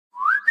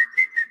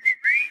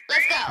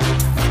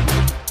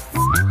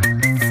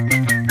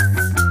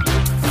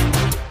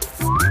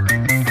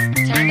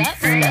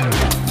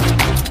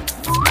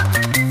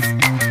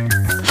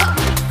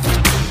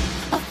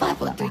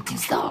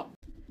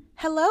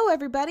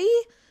everybody.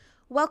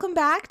 Welcome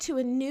back to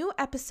a new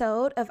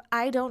episode of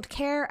I Don't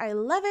Care, I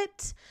Love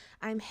It.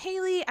 I'm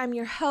Haley. I'm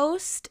your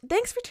host.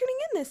 Thanks for tuning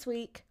in this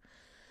week.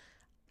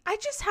 I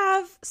just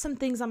have some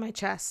things on my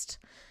chest.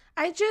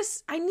 I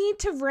need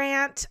to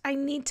rant. I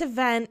need to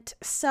vent.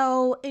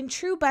 So in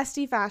true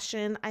bestie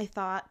fashion, I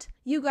thought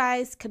you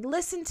guys could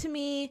listen to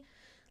me,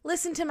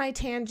 listen to my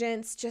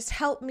tangents, just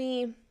help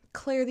me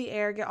clear the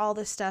air, get all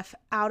this stuff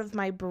out of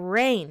my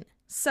brain.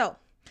 So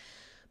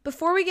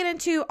before we get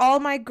into all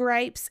my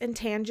gripes and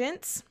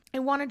tangents, I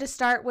wanted to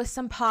start with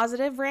some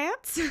positive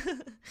rants,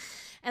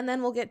 and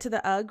then we'll get to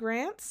the UGG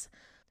rants.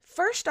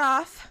 First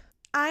off,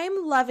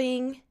 I'm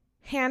loving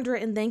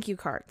handwritten thank you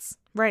cards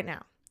right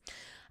now.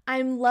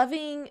 I'm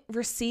loving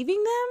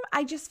receiving them.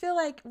 I just feel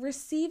like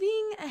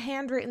receiving a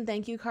handwritten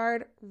thank you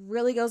card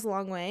really goes a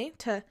long way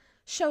to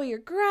show your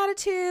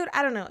gratitude.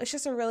 I don't know. It's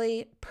just a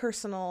really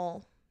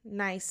personal,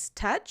 nice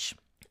touch.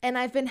 And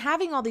I've been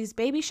having all these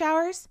baby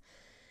showers,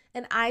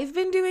 and I've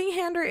been doing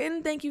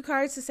handwritten thank you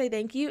cards to say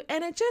thank you.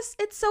 And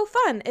it's so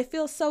fun. It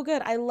feels so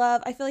good. I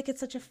feel like it's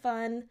such a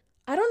fun,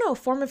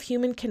 form of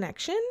human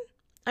connection.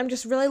 I'm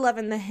just really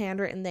loving the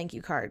handwritten thank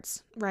you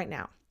cards right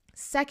now.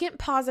 Second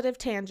positive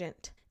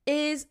tangent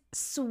is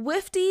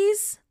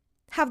Swifties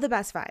have the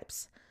best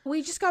vibes.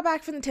 We just got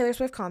back from the Taylor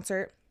Swift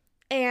concert,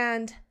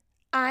 and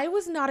I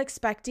was not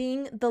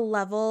expecting the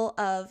level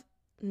of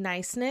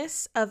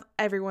niceness of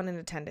everyone in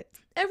attendance.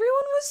 Everyone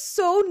was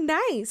so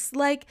nice.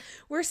 Like,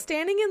 we're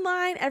standing in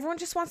line, everyone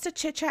just wants to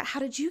chit chat. How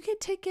did you get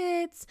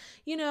tickets?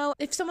 You know,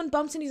 if someone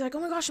bumps into you, like,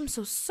 oh my gosh, I'm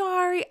so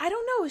sorry. I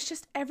don't know. It's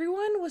just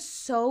everyone was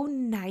so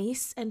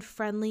nice and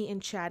friendly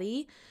and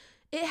chatty.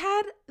 It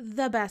had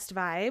the best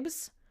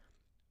vibes.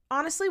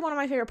 Honestly, one of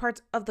my favorite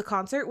parts of the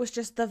concert was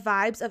just the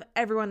vibes of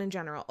everyone in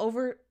general.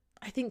 Over,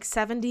 I think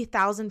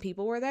 70,000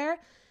 people were there.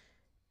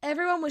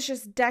 Everyone was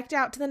just decked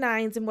out to the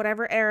nines in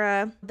whatever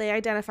era they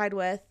identified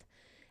with.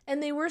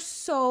 And they were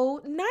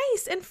so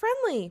nice and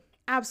friendly.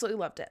 Absolutely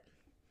loved it.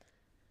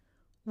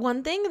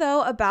 One thing,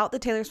 though, about the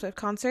Taylor Swift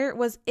concert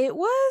was it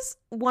was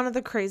one of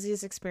the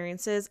craziest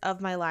experiences of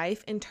my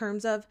life in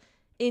terms of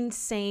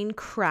insane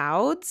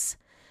crowds.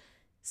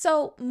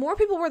 So more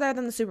people were there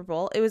than the Super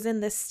Bowl. It was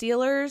in the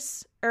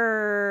Steelers,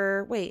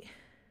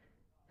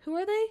 who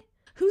are they?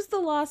 Who's the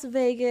Las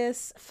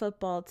Vegas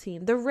football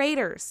team? The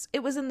Raiders.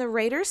 It was in the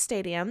Raiders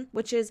Stadium,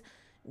 which is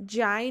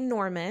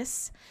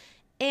ginormous.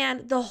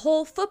 And the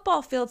whole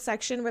football field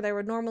section where there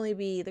would normally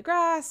be the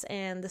grass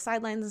and the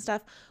sidelines and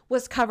stuff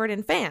was covered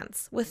in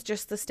fans with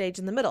just the stage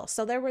in the middle.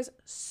 So there was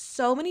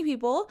so many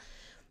people.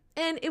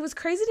 And it was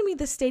crazy to me.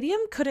 The stadium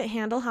couldn't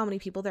handle how many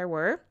people there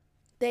were.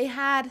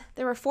 There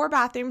were 4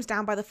 bathrooms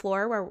down by the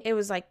floor where it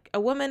was like a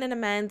woman and a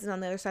men's, and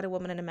on the other side a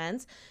woman and a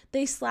men's.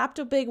 They slapped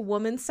a big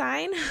woman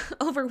sign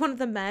over one of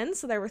the men's,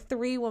 so there were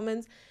 3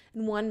 women's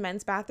and 1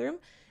 men's bathroom.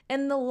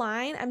 And the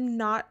line, I'm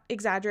not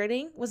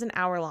exaggerating, was an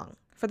hour long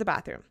for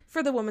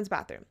the women's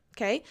bathroom,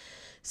 okay?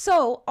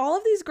 So all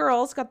of these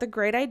girls got the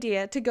great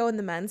idea to go in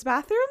the men's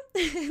bathroom,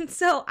 and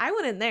so I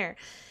went in there.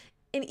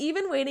 And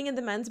even waiting in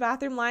the men's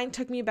bathroom line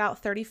took me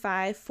about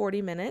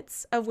 35-40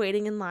 minutes of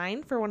waiting in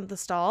line for one of the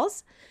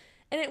stalls.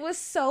 And it was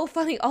so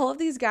funny. All of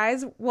these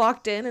guys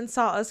walked in and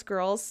saw us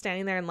girls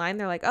standing there in line.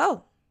 They're like,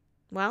 oh,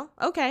 well,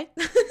 okay.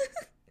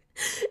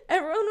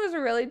 Everyone was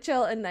really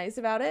chill and nice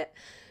about it.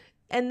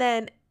 And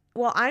then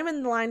while I'm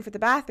in the line for the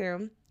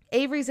bathroom,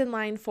 Avery's in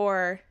line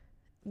for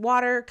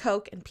water,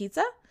 Coke, and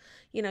pizza.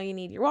 You know, you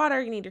need your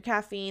water, you need your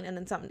caffeine, and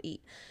then something to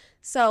eat.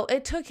 So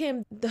it took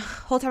him the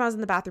whole time I was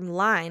in the bathroom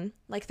line,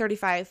 like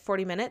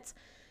 35-40 minutes,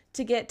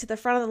 to get to the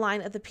front of the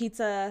line of the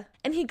pizza.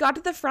 And he got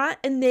to the front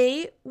and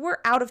they were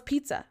out of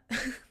pizza.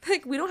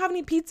 Like, we don't have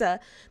any pizza.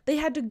 They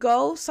had to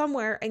go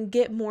somewhere and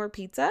get more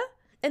pizza.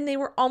 And they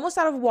were almost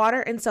out of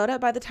water and soda.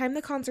 By the time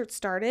the concert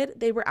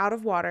started, they were out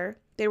of water.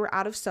 They were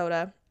out of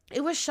soda.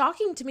 It was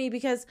shocking to me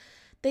because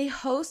they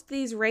host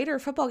these Raider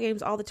football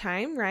games all the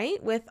time,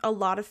 right? With a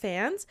lot of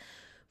fans.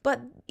 But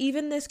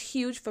even this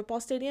huge football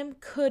stadium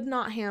could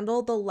not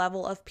handle the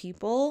level of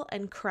people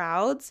and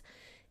crowds.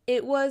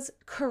 It was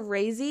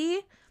crazy.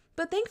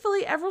 But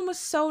thankfully, everyone was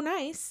so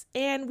nice,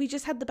 and we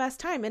just had the best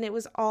time, and it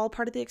was all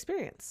part of the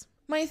experience.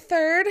 My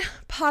third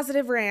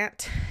positive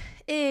rant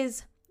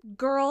is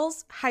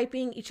girls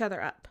hyping each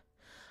other up.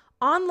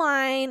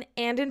 Online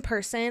and in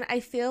person,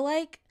 I feel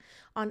like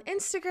on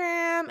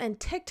Instagram and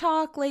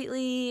TikTok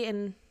lately,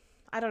 and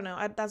I don't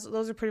know,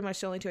 those are pretty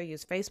much the only 2 I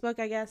use. Facebook,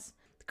 I guess.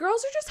 The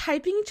girls are just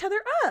hyping each other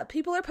up.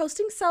 People are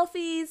posting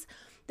selfies.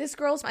 This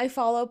girl I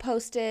follow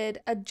posted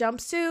a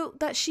jumpsuit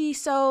that she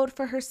sewed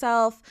for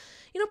herself.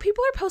 You know,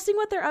 people are posting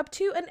what they're up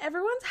to and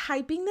everyone's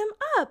hyping them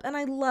up. And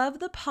I love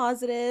the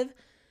positive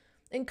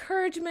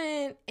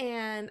encouragement,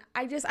 and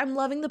I'm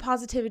loving the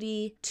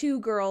positivity to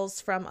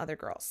girls from other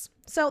girls.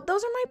 So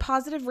those are my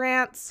positive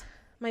rants,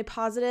 my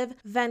positive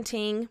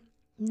venting.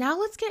 Now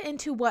let's get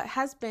into what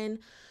has been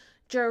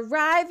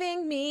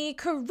driving me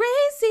crazy.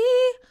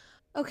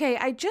 Okay,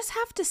 I just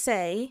have to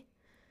say,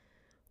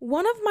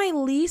 one of my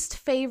least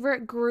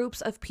favorite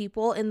groups of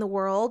people in the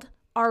world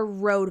are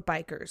road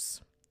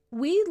bikers.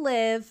 we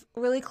live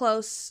really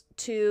close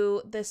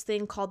to this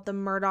thing called the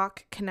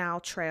Murdoch Canal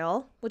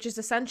Trail, which is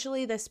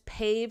essentially this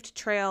paved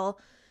trail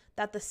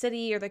that the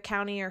city or the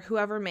county or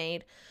whoever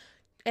made.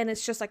 And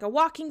it's just like a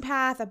walking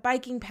path, a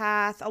biking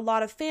path. A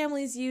lot of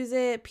families use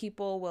it.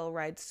 People will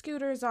ride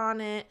scooters on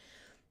it.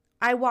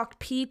 I walk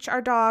Peach,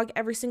 our dog,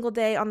 every single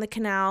day on the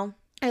canal.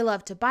 I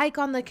love to bike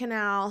on the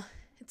canal.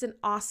 It's an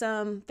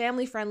awesome,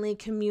 family-friendly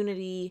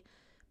community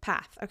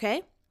path,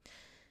 okay?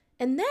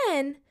 And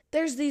then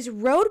there's these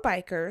road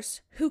bikers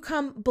who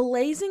come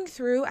blazing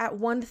through at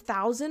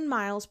 1,000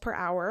 miles per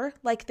hour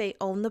like they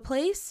own the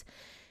place.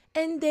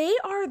 And they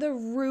are the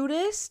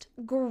rudest,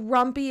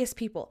 grumpiest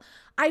people.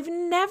 I've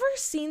never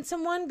seen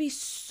someone be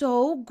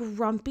so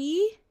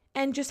grumpy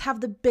and just have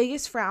the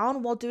biggest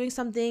frown while doing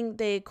something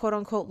they quote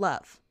unquote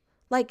love.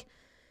 Like,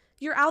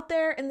 you're out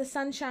there in the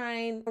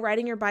sunshine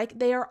riding your bike.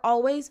 They are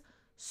always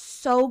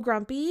so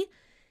grumpy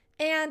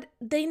and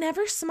they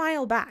never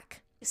smile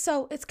back.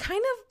 So it's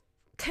kind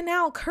of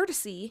canal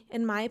courtesy,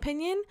 in my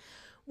opinion,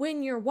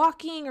 when you're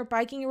walking or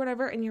biking or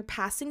whatever and you're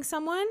passing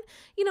someone,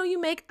 you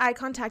make eye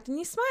contact and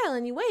you smile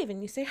and you wave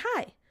and you say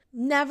hi.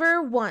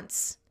 Never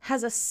once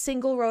has a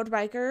single road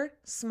biker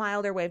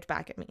smiled or waved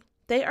back at me.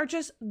 They are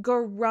just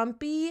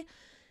grumpy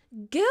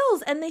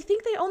gills and they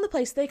think they own the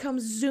place. They come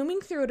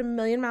zooming through at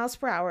 1,000,000 miles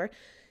per hour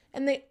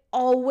and they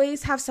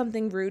always have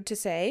something rude to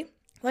say.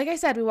 Like I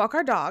said, we walk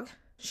our dog.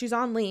 She's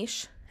on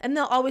leash and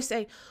they'll always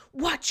say,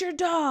 "Watch your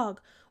dog."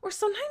 Or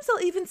sometimes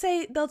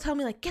they'll tell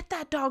me like, "Get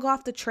that dog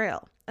off the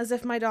trail," as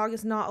if my dog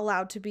is not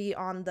allowed to be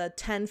on the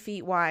 10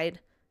 feet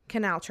wide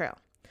canal trail.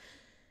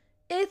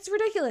 It's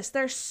ridiculous.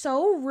 They're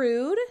so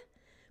rude,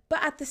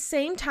 but at the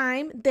same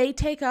time, they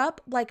take up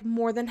like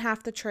more than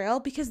half the trail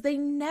because they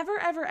never,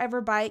 ever,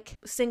 ever bike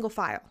single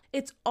file.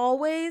 It's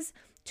always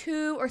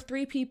 2 or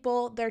 3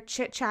 people. They're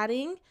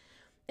chit-chatting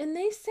and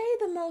they say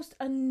the most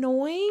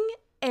annoying,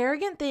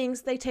 arrogant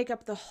things. They take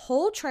up the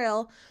whole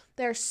trail.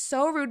 They're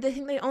so rude. They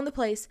think they own the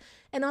place.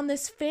 And on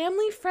this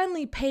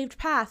family-friendly paved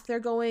path, they're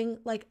going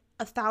like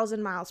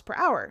 1,000 miles per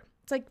hour.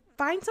 It's like,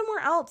 find somewhere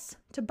else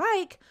to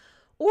bike.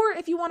 Or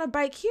if you want to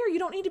bike here, you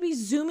don't need to be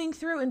zooming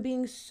through and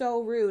being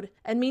so rude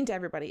and mean to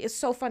everybody. It's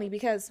so funny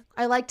because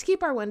I like to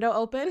keep our window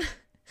open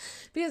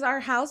because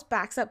our house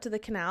backs up to the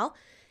canal.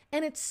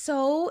 And it's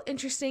so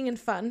interesting and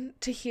fun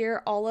to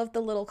hear all of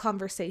the little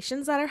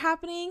conversations that are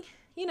happening.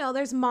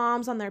 There's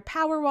moms on their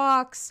power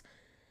walks.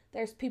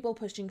 There's people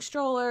pushing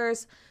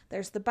strollers.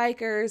 There's the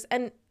bikers.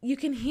 And you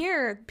can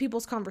hear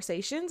people's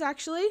conversations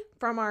actually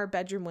from our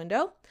bedroom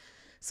window.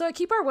 So I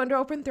keep our window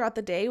open throughout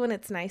the day when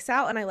it's nice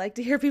out and I like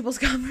to hear people's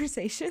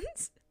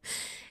conversations.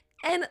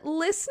 And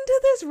listen to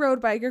this road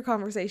biker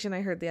conversation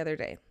I heard the other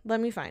day.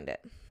 Let me find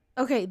it.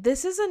 Okay,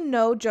 this is a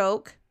no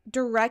joke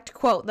direct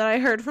quote that I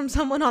heard from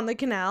someone on the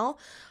canal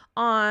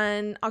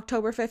on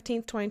October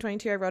 15th,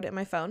 2022. I wrote it in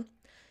my phone.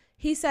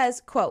 He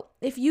says, quote,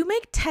 "If you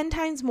make 10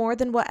 times more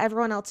than what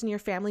everyone else in your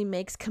family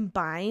makes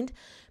combined,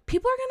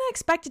 people are going to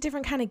expect a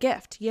different kind of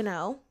gift,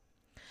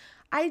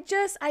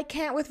 I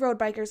can't with road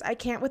bikers. I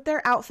can't with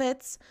their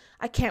outfits.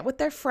 I can't with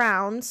their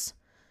frowns.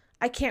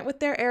 I can't with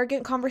their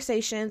arrogant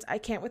conversations. I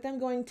can't with them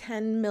going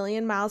 10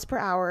 million miles per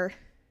hour.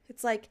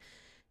 It's like,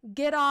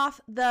 get off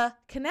the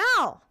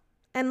canal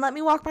and let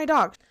me walk my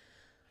dog."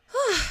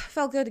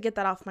 Felt good to get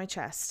that off my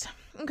chest.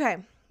 Okay,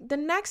 the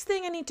next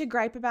thing I need to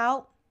gripe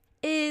about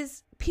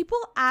is people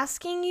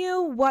asking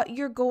you what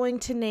you're going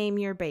to name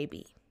your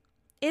baby.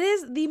 It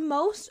is the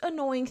most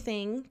annoying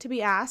thing to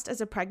be asked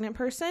as a pregnant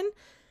person.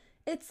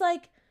 It's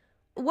like,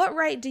 what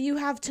right do you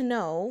have to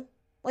know?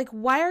 Like,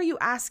 why are you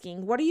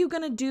asking? What are you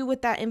going to do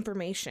with that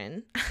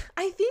information?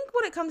 I think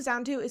what it comes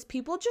down to is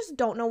people just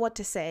don't know what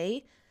to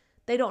say.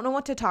 They don't know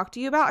what to talk to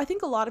you about. I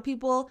think a lot of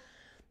people,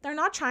 they're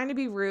not trying to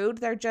be rude.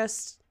 They're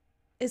just,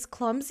 is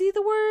clumsy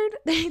the word?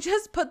 They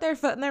just put their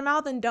foot in their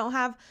mouth and don't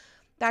have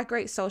that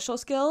great social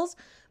skills.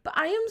 But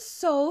I am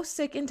so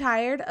sick and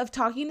tired of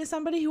talking to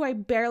somebody who I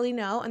barely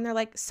know and they're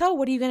like, "So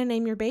what are you going to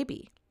name your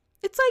baby?"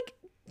 It's like,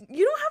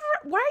 you don't have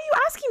why are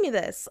you asking me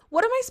this?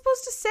 What am I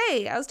supposed to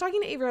say? I was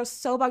talking to Avery, I was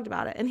so bugged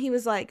about it. And he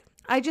was like,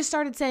 "I just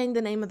started saying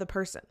the name of the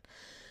person."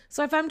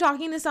 So if I'm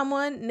talking to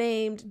someone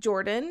named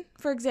Jordan,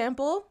 for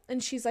example,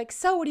 and she's like,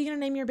 "So what are you going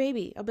to name your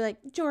baby?" I'll be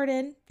like,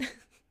 "Jordan."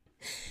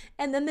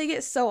 And then they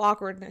get so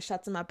awkward and it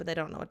shuts them up and they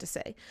don't know what to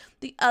say.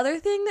 The other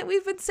thing that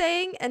we've been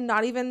saying and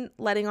not even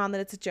letting on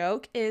that it's a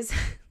joke is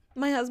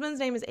my husband's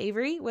name is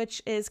Avery,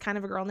 which is kind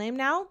of a girl name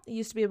now. It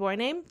used to be a boy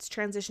name. It's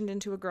transitioned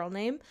into a girl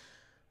name.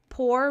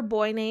 Poor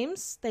boy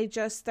names.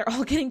 They're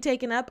all getting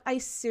taken up. I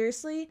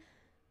seriously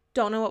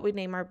don't know what we'd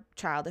name our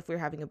child if we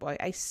were having a boy.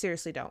 I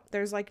seriously don't.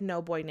 There's like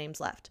no boy names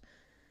left.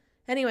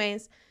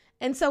 Anyways,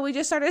 and so we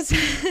just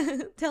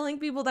started telling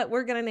people that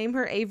we're going to name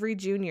her Avery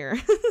Jr.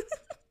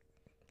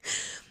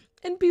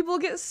 And people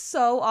get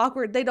so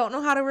awkward. They don't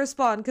know how to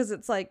respond because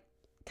it's like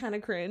kind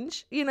of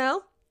cringe,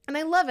 And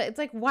I love it. It's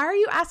like, why are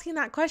you asking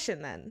that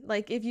question then?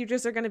 Like, if you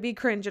just are going to be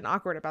cringe and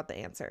awkward about the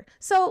answer.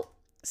 So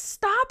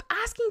stop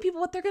asking people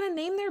what they're going to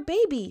name their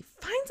baby.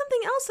 Find something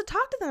else to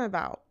talk to them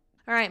about.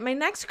 All All right, my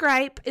next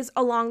gripe is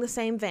along the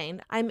same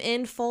vein. I'm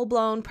in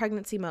full-blown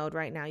pregnancy mode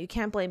right now. You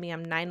can't blame me.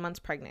 I'm 9 months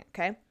pregnant,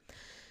 okay?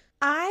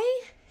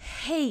 I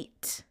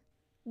hate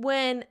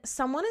when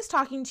someone is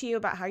talking to you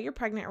about how you're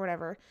pregnant or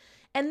whatever,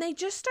 and they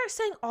just start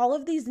saying all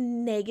of these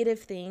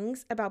negative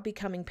things about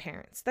becoming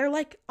parents. They're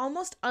like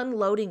almost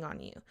unloading on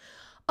you.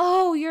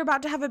 Oh, you're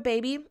about to have a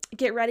baby.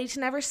 Get ready to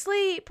never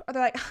sleep. Or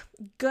they're like,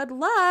 good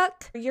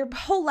luck. Your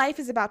whole life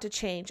is about to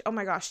change. Oh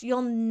my gosh,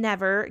 you'll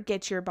never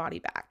get your body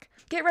back.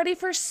 Get ready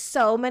for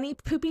so many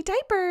poopy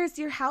diapers.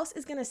 Your house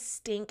is going to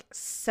stink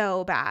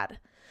so bad.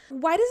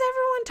 Why does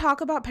everyone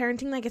talk about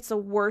parenting like it's the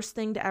worst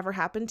thing to ever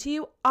happen to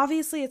you?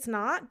 Obviously, it's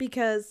not,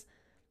 because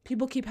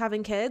people keep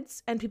having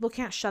kids and people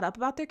can't shut up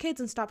about their kids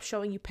and stop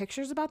showing you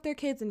pictures about their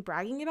kids and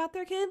bragging about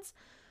their kids.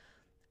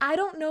 I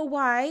don't know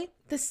why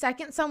the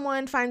second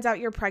someone finds out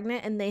you're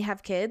pregnant and they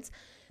have kids,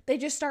 they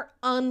just start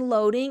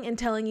unloading and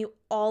telling you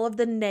all of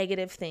the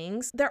negative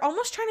things. They're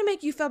almost trying to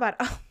make you feel bad.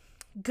 Oh,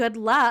 good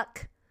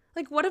luck.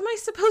 Like, what am I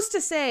supposed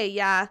to say?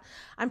 Yeah,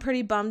 I'm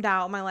pretty bummed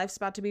out. My life's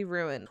about to be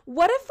ruined.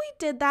 What if we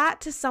did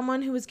that to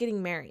someone who was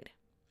getting married?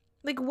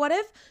 Like, what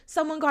if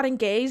someone got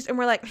engaged and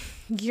we're like,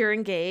 you're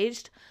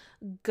engaged?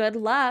 Good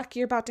luck.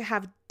 You're about to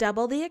have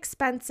double the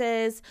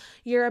expenses.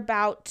 You're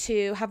about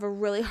to have a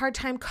really hard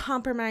time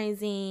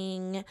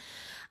compromising.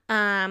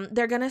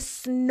 They're going to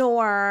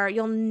snore.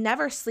 You'll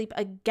never sleep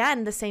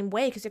again the same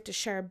way because you have to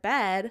share a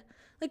bed.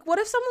 Like, what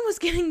if someone was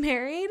getting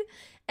married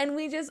and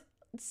we just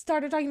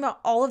started talking about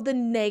all of the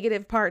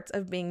negative parts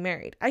of being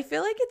married? I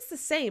feel like it's the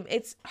same.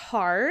 It's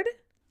hard.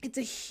 It's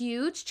a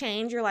huge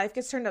change. Your life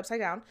gets turned upside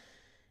down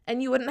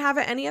and you wouldn't have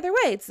it any other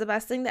way. It's the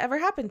best thing that ever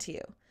happened to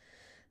you.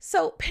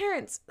 So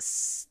parents,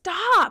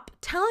 stop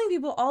telling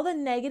people all the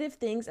negative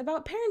things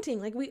about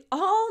parenting. Like, we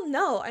all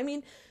know. I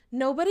mean,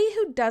 nobody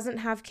who doesn't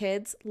have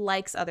kids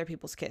likes other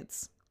people's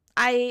kids.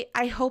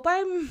 I hope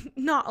I'm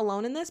not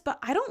alone in this, but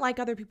I don't like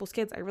other people's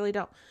kids. I really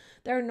don't.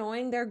 They're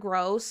annoying. They're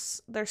gross.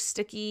 They're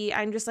sticky.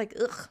 I'm just like,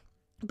 ugh.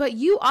 But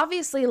you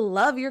obviously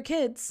love your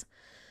kids.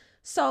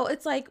 So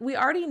it's like, we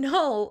already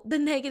know the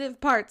negative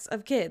parts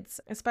of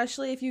kids,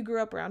 especially if you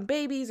grew up around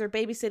babies or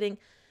babysitting.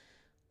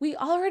 We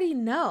already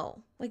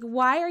know. Like,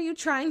 why are you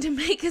trying to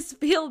make us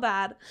feel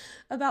bad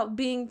about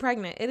being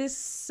pregnant? It is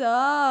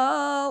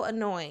so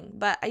annoying.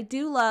 But I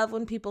do love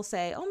when people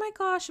say, oh my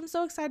gosh, I'm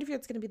so excited for you.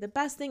 It's going to be the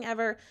best thing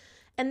ever.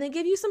 And they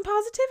give you some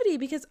positivity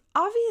because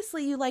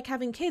obviously you like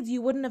having kids.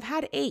 You wouldn't have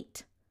had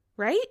 8,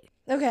 right?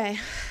 Okay,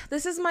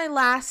 this is my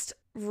last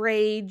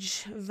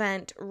rage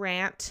vent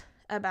rant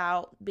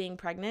about being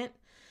pregnant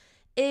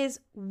is,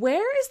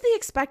 where is the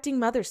expecting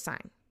mother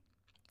sign?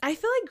 I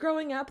feel like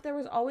growing up, there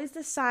was always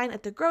this sign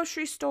at the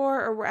grocery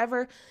store or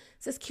wherever.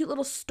 It's this cute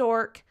little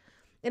stork,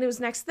 and it was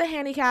next to the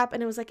handicap,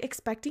 and it was like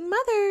expecting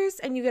mothers,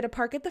 and you get to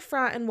park at the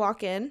front and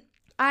walk in.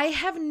 I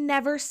have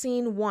never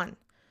seen one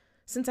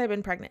since I've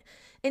been pregnant.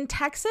 In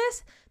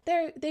Texas,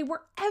 they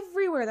were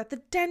everywhere, at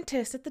the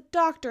dentist, at the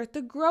doctor, at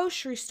the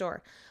grocery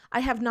store.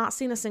 I have not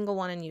seen a single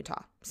one in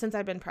Utah since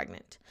I've been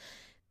pregnant.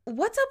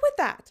 What's up with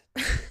that?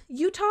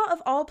 Utah,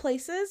 of all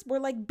places, we're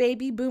like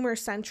baby boomer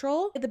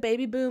central. The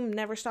baby boom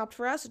never stopped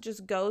for us. It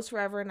just goes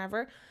forever and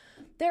ever.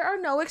 There are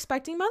no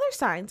expecting mother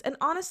signs. And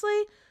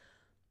honestly,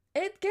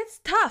 it gets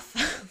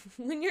tough.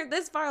 When you're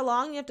this far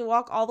along, you have to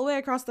walk all the way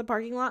across the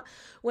parking lot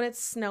when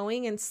it's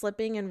snowing and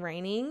slipping and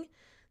raining.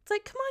 It's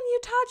like, come on,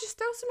 Utah, just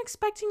throw some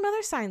expecting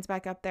mother signs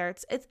back up there.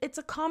 It's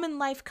a common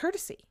life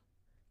courtesy.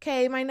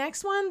 Okay, my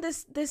next one,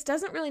 this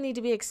doesn't really need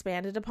to be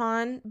expanded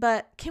upon,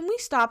 but can we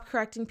stop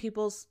correcting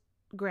people's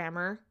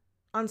grammar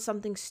on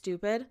something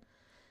stupid?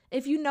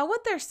 If you know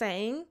what they're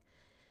saying,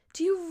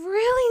 do you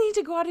really need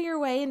to go out of your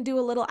way and do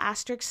a little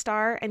asterisk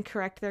star and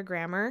correct their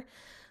grammar?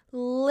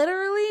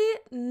 Literally,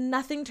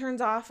 nothing turns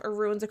off or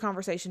ruins a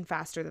conversation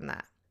faster than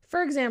that.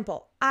 For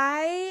example,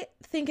 I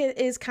think it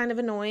is kind of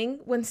annoying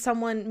when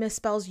someone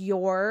misspells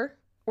your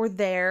or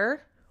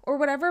their or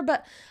whatever,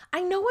 but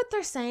I know what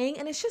they're saying,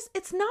 and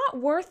it's not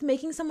worth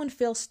making someone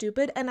feel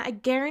stupid, and I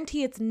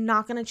guarantee it's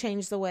not going to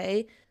change the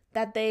way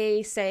that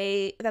they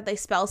say, that they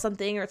spell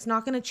something, or it's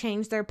not going to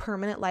change their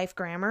permanent life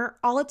grammar.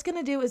 All it's going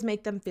to do is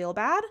make them feel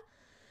bad.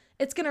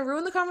 It's going to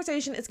ruin the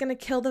conversation. It's going to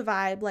kill the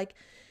vibe. Like,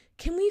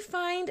 can we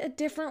find a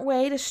different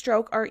way to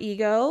stroke our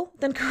ego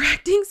than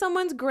correcting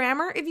someone's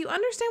grammar? If you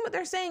understand what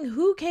they're saying,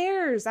 who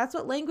cares? That's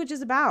what language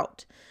is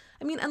about.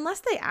 I mean,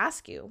 unless they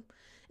ask you.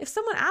 If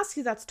someone asks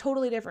you, that's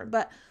totally different.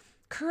 But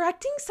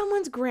correcting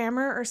someone's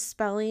grammar or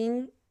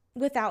spelling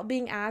without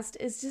being asked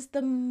is just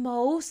the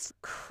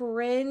most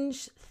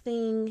cringe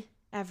thing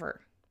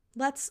ever.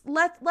 Let's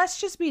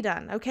just be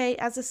done, okay?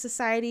 As a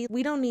society,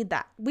 we don't need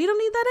that. We don't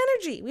need that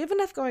energy. We have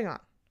enough going on.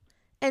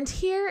 And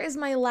here is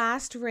my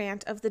last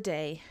rant of the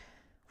day,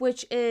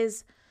 which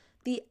is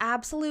the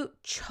absolute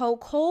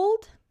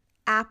chokehold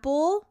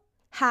Apple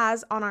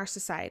has on our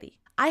society.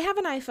 I have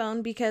an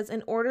iPhone because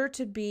in order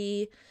to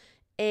be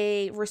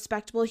a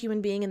respectable human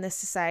being in this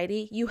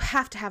society, you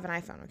have to have an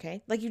iPhone,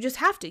 okay? Like, you just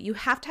have to. You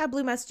have to have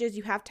Blue Messages.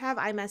 You have to have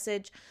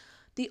iMessage.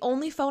 The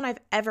only phone I've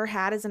ever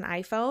had is an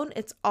iPhone.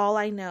 It's all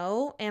I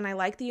know, and I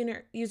like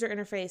the user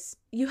interface.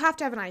 You have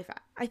to have an iPhone.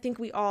 I think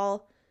we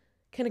all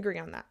can agree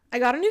on that. I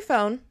got a new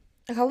phone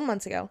a couple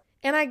months ago,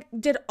 and I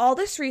did all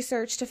this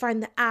research to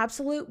find the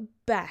absolute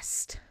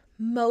best,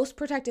 most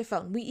protective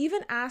phone. We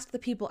even asked the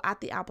people at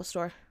the Apple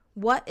Store,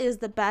 what is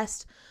the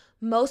best,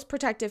 most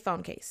protective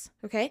phone case?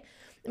 Okay,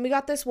 and we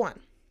got this one.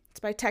 It's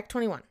by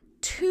Tech21.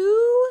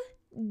 2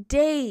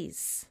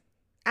 days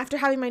after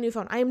having my new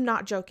phone, I am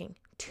not joking,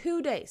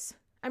 2 days.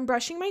 I'm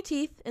brushing my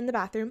teeth in the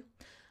bathroom.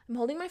 I'm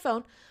holding my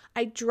phone.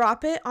 I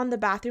drop it on the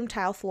bathroom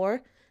tile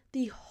floor.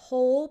 The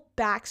whole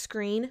back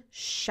screen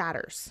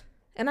shatters.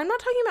 And I'm not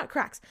talking about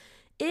cracks.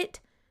 It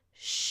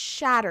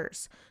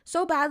shatters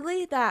so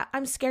badly that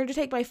I'm scared to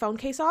take my phone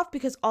case off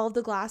because all of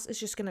the glass is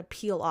just going to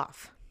peel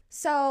off.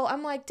 So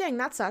I'm like, dang,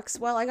 that sucks.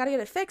 Well, I got to get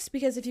it fixed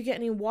because if you get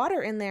any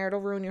water in there, it'll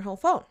ruin your whole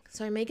phone.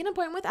 So I make an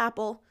appointment with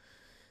Apple.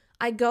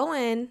 I go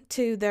in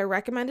to their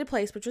recommended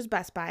place, which was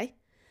Best Buy.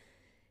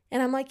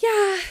 And I'm like,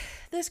 yeah,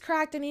 this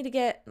cracked. I need to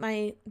get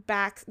my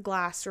back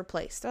glass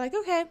replaced. They're like,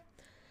 okay.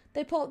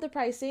 They pull up the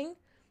pricing.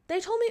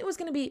 They told me it was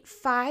going to be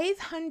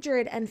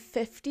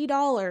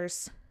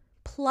 $550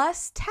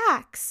 plus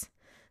tax.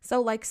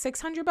 So like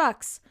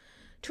 $600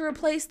 to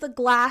replace the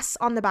glass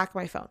on the back of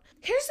my phone.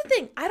 Here's the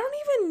thing. I don't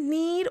even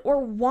need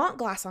or want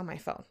glass on my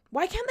phone.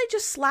 Why can't they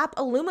just slap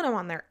aluminum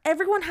on there?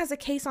 Everyone has a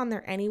case on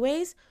there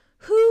anyways.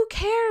 Who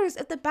cares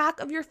if the back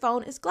of your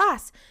phone is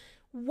glass?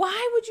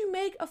 Why would you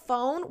make a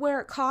phone where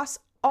it costs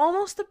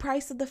almost the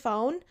price of the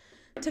phone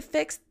to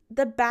fix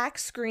the back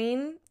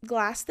screen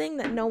glass thing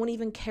that no one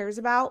even cares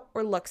about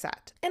or looks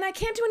at? And I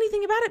can't do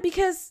anything about it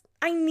because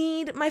I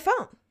need my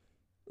phone.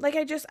 I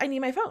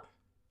need my phone.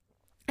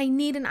 I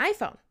need an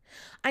iPhone.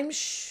 I'm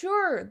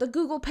sure the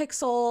Google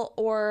Pixel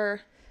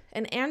or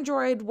an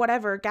Android,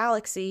 whatever,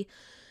 Galaxy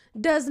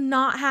does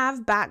not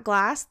have back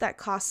glass that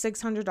costs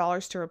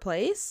 $600 to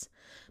replace.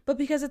 But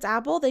because it's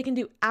Apple, they can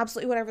do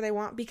absolutely whatever they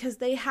want because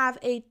they have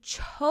a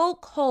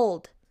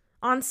chokehold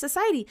on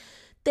society.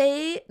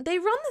 They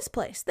run this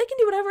place. They can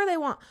do whatever they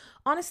want.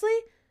 Honestly,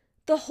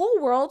 the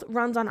whole world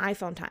runs on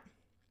iPhone time.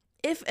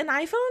 If an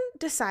iPhone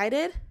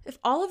decided, if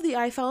all of the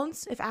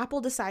iPhones, if Apple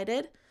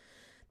decided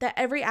that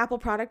every Apple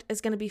product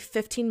is going to be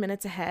 15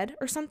 minutes ahead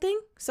or something,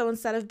 so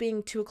instead of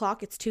being 2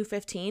 o'clock, it's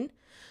 2:15,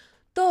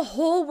 the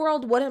whole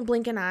world wouldn't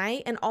blink an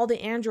eye and all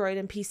the Android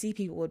and PC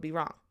people would be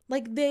wrong.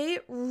 Like, they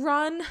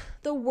run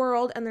the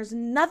world and there's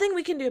nothing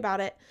we can do about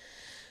it.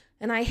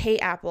 And I hate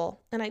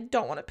Apple and I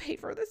don't want to pay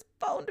for this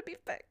phone to be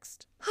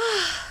fixed.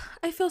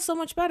 I feel so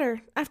much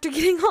better after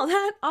getting all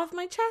that off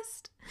my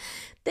chest.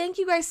 Thank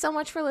you guys so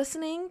much for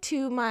listening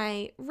to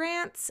my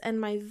rants and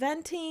my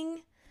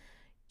venting.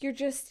 You're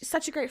just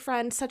such a great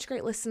friend, such a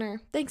great listener.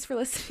 Thanks for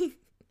listening.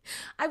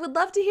 I would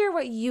love to hear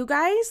what you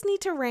guys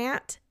need to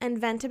rant and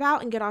vent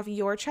about and get off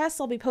your chest.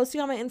 I'll be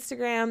posting on my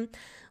Instagram.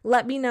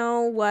 Let me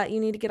know what you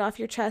need to get off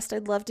your chest.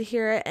 I'd love to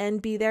hear it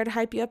and be there to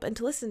hype you up and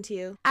to listen to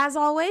you. As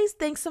always,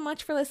 thanks so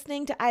much for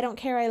listening to I Don't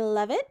Care, I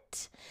Love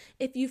It.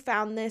 If you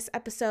found this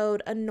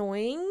episode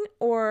annoying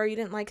or you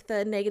didn't like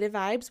the negative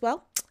vibes,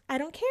 well, I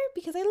don't care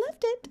because I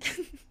loved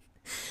it.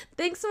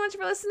 Thanks so much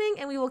for listening,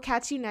 and we will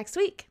catch you next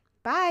week.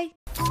 Bye.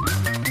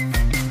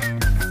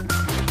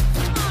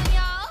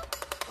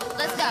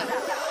 Let's go.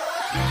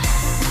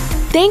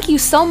 Thank you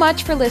so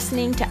much for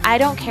listening to I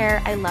Don't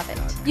Care, I Love It.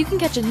 You can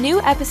catch a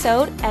new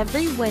episode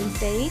every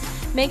Wednesday.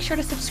 Make sure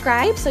to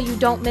subscribe so you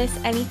don't miss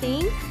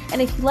anything.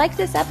 And if you like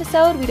this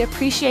episode, we'd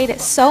appreciate it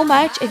so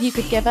much if you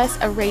could give us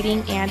a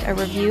rating and a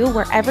review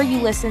wherever you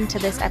listen to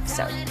this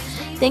episode.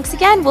 Thanks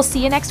again. We'll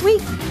see you next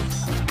week.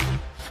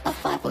 A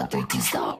 5, 4, 3, 2, stop.